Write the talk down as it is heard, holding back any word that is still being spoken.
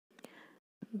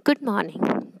Good morning.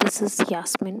 This is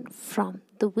Yasmin from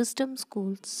the Wisdom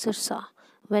School Sirsa.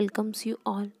 Welcomes you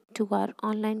all to our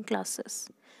online classes.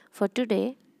 For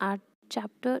today, our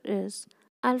chapter is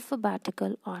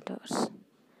alphabetical orders.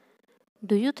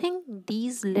 Do you think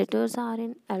these letters are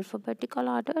in alphabetical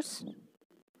orders?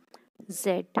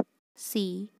 Z,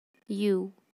 C,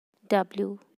 U,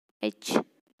 W, H,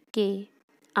 K.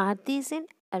 Are these in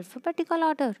alphabetical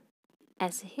order?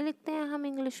 ऐसे ही लिखते हैं हम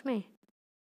English में.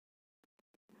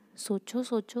 सोचो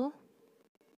सोचो.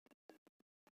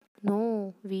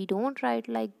 No, we don't write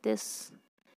like this.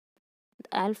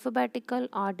 The alphabetical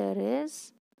order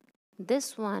is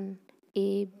this one,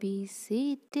 A, B,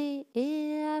 C, D, E,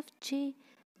 F, G.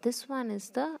 This one is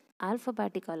the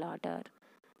alphabetical order.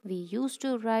 We used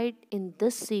to write in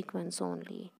this sequence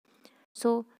only.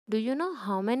 So, do you know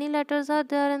how many letters are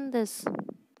there in this?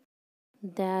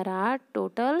 There are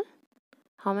total,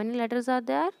 how many letters are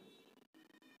there?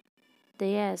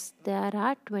 Yes, there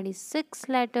are 26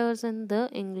 letters in the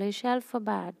English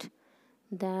alphabet.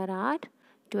 There are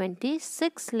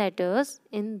 26 letters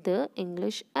in the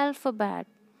English alphabet,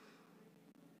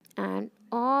 and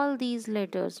all these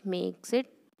letters makes it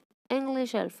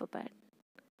English alphabet.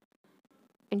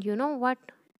 And you know what?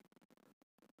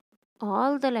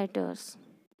 All the letters,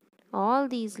 all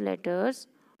these letters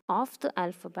of the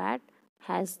alphabet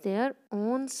has their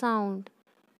own sound.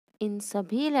 इन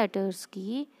सभी letters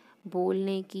की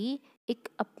बोलने की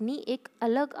अपनी एक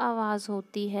अलग आवाज़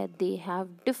होती है. They have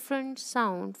different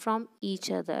sound from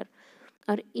each other,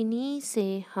 और इन्हीं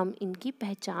से हम इनकी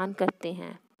पहचान करते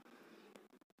हैं.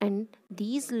 And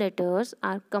these letters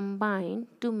are combined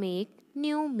to make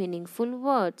new meaningful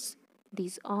words.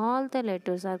 These all the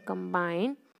letters are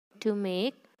combined to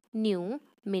make new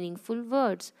meaningful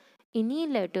words. इन्हीं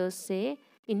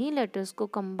लेटर्स को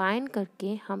कंबाइन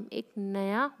करके हम एक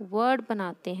नया वर्ड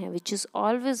बनाते हैं विच इज़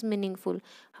ऑलवेज मीनिंगफुल.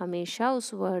 हमेशा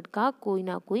उस वर्ड का कोई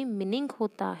ना कोई मीनिंग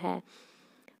होता है.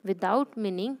 Without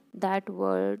meaning, that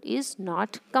word is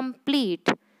not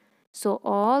complete. So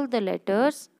all the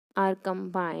letters are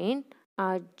combined,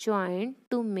 are joined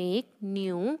to make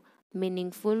new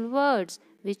meaningful words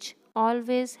which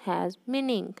always has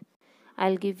meaning.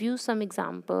 I'll give you some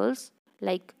examples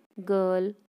like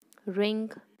girl,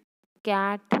 ring,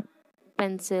 cat,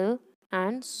 pencil,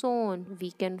 and so on. We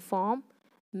can form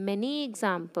many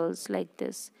examples like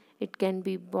this. It can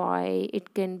be boy,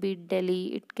 it can be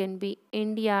Delhi, it can be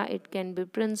India, it can be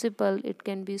principal, it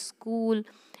can be school,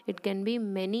 it can be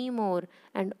many more.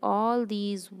 And all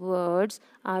these words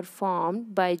are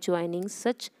formed by joining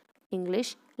such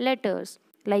English letters.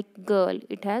 Like girl,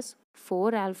 it has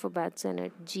 4 alphabets in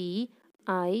it: G,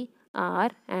 I,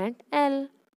 R, and L.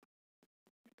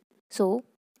 So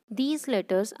these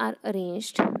letters are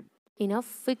arranged in a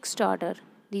fixed order.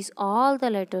 These all the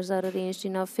letters are arranged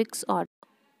in a fixed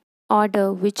order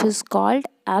which is called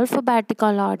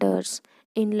alphabetical orders.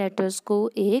 In letters को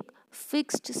एक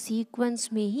fixed sequence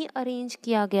में ही arrange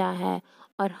किया गया है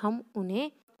और हम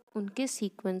उन्हें उनके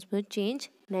सीक्वेंस में चेंज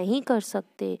नहीं कर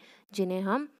सकते, जिन्हें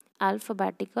हम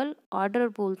अल्फ़ाबेटिकल ऑर्डर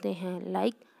बोलते हैं.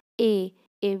 Like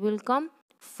a will come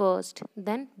first,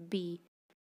 then B.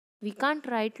 We can't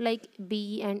write like B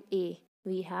and A.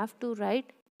 We have to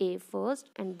write A first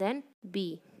and then B.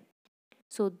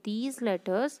 So these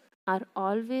letters are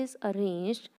always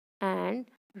arranged and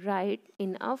write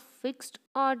in a fixed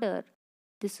order.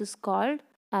 This is called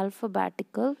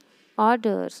alphabetical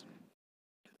orders.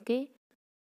 Okay?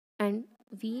 And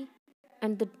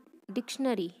the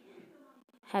dictionary.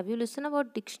 Have you listened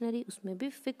about dictionary? उसमें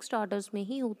भी fixed orders में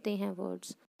ही होते हैं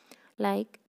words.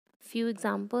 Like few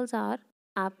examples are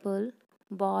apple,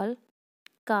 ball,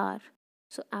 car.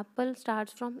 So apple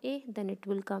starts from A, then it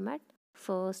will come at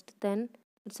first, then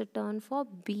it's a turn for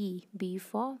B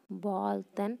for ball,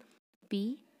 then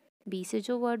B से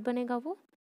जो word बनेगा वो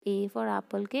A for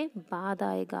apple के बाद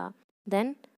आएगा,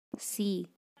 then C,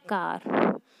 car.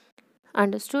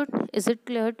 Understood? Is it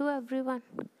clear to everyone?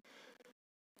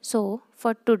 So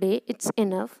for today it's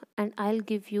enough, and I'll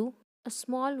give you a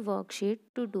small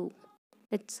worksheet to do.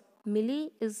 It's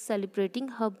Millie is celebrating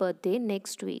her birthday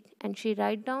next week, and she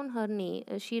write down her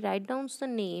name. She write down the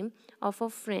name of her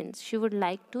friends she would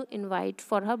like to invite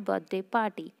for her birthday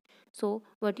party. So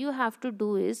what you have to do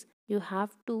is you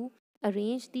have to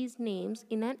arrange these names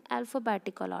in an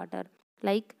alphabetical order.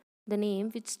 Like the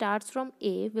name which starts from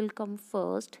A will come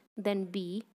first, then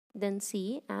B, then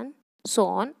C, and so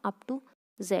on up to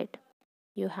Z.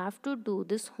 You have to do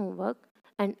this homework,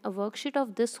 and a worksheet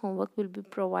of this homework will be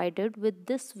provided with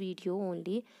this video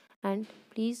only. And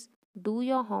please do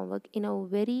your homework in a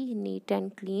very neat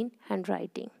and clean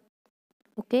handwriting.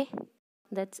 Okay,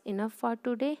 that's enough for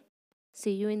today.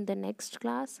 See you in the next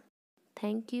class.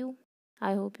 Thank you.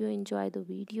 I hope you enjoy the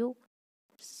video.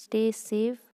 Stay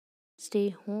safe, stay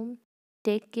home,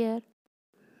 take care.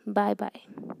 Bye bye.